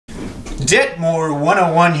Detmore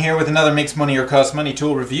 101 here with another Makes Money or Costs Money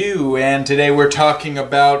tool review, and today we're talking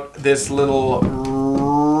about this little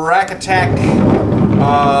Rac-A-Tac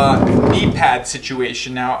knee pad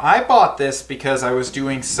situation. Now, I bought this because I was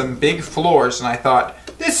doing some big floors and I thought,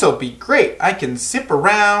 this'll be great. I can zip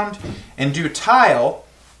around and do tile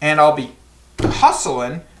and I'll be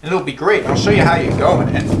hustling and it'll be great. I'll show you how you go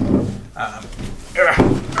in it.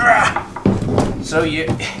 So you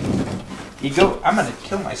go, I'm gonna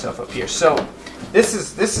kill myself up here. So this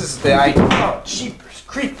is the idea. Oh, jeepers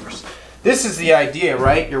creepers. This is the idea,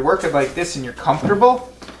 right? You're working like this and you're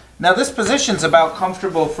comfortable. Now this position's about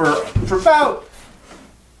comfortable for about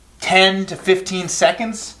 10 to 15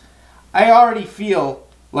 seconds. I already feel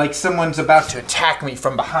like someone's about to attack me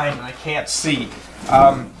from behind and I can't see.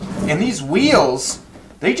 And these wheels,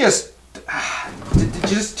 it's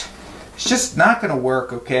just not going to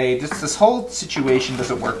work, okay? This whole situation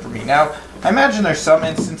doesn't work for me. Now, I imagine there's some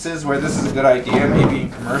instances where this is a good idea, maybe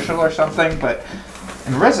in commercial or something, but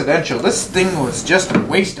in residential, this thing was just a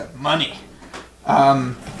waste of money.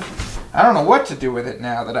 I don't know what to do with it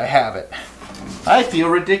now that I have it. I feel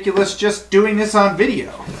ridiculous just doing this on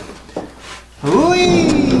video. Whee!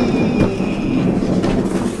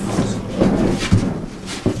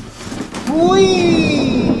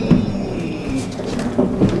 Whee!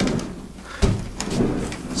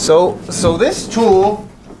 So this tool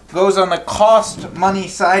goes on the cost money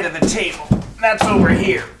side of the table. That's over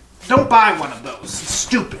here. Don't buy one of those. It's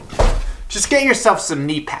stupid. Just get yourself some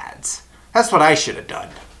knee pads. That's what I should have done.